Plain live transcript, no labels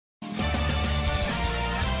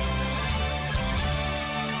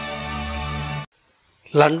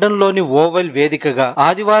London లోని oval వేదికగా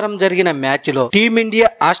ఆదివారం జరిగిన మ్యాచ్లో టీమిండియా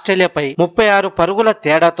ఆస్ట్రేలియాపై 36 పరుగుల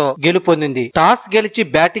తేడాతో గెలుపొందింది. టాస్ గెలిచి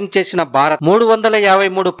బ్యాటింగ్ చేసిన భారత్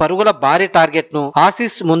 353 పరుగుల భారీ టార్గెట్ ను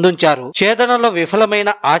ఆసీస్ ముందుంచారు. ఛేదనలో విఫలమైన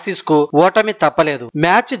ఆసీస్ కు ఓటమి తప్పలేదు.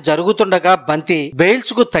 మ్యాచ్ జరుగుతుండగా బంతి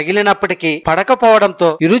బెయిల్స్ కు తగిలినప్పటికీ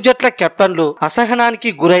పడకపోవడంతో ఇరు జట్ల కెప్టెన్లు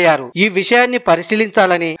అసహనానికి గురయ్యారు. ఈ విషయాన్ని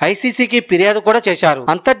పరిశీలించాలని ఐసీసీకి ఫిర్యాదు కూడా చేశారు.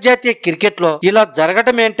 అంతర్జాతీయ క్రికెట్ లో ఇలా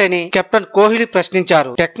జరగటమేంటని కెప్టెన్ కోహ్లీ ప్రశ్నించారు.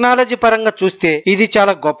 టెక్నాలజీ పరంగా చూస్తే ఇది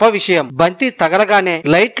చాలా గొప్ప విషయం. బంతి తగలగానే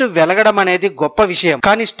లైట్లు వెలగడం అనేది గొప్ప విషయం.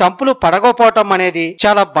 కానీ స్టంపులు పడకపోవటం అనేది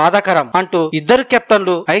చాలా బాధాకరం అంటూ ఇద్దరు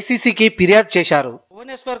కెప్టెన్లు ఐసీసీకి ఫిర్యాదు చేశారు.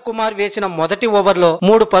 భువనేశ్వర్ కుమార్ వేసిన మొదటి ఓవర్లో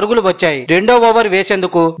 3 పరుగులు వచ్చాయి. రెండో ఓవర్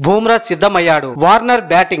వేసేందుకు బూమ్రా సిద్ధమయ్యాడు. Warner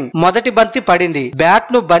batting. మొదటి బంతి పడింది. బ్యాట్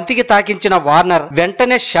ను బంతికి తాకించిన వార్నర్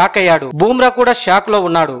వెంటనే షాక్ అయ్యాడు. బూమ్రా కూడా షాక్ లో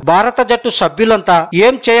ఉన్నాడు. భారత జట్టు సభ్యులంతా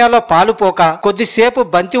ఏం చేయాలో పాలుపోక కొద్దిసేపు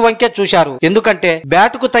బంతి వంకే చూశారు. ఎందుకంటే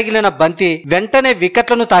బ్యాట్ కు తగిలిన బంతి వెంటనే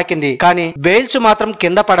వికెట్లను తాకింది. కానీ బెయిల్స్ మాత్రం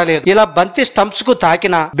కింద పడలేదు. ఇలా బంతి స్టంప్స్ కు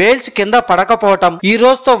తాకిన బెయిల్స్ కింద పడకపోవటం ఈ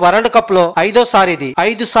రోజుతో వరల్డ్ కప్ లో 5వ సారిది.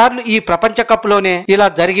 5 సార్లు ఈ ప్రపంచ కప్ లోనే ఇలా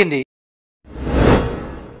జరిగింది.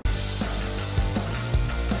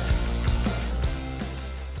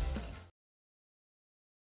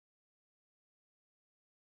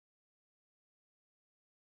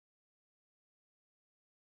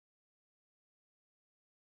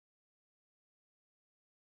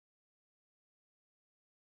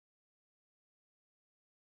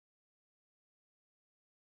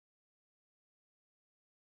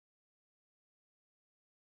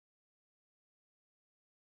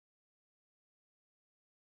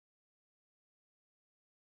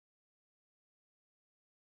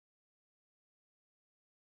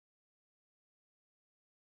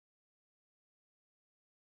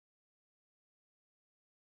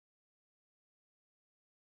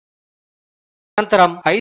 అనంతరం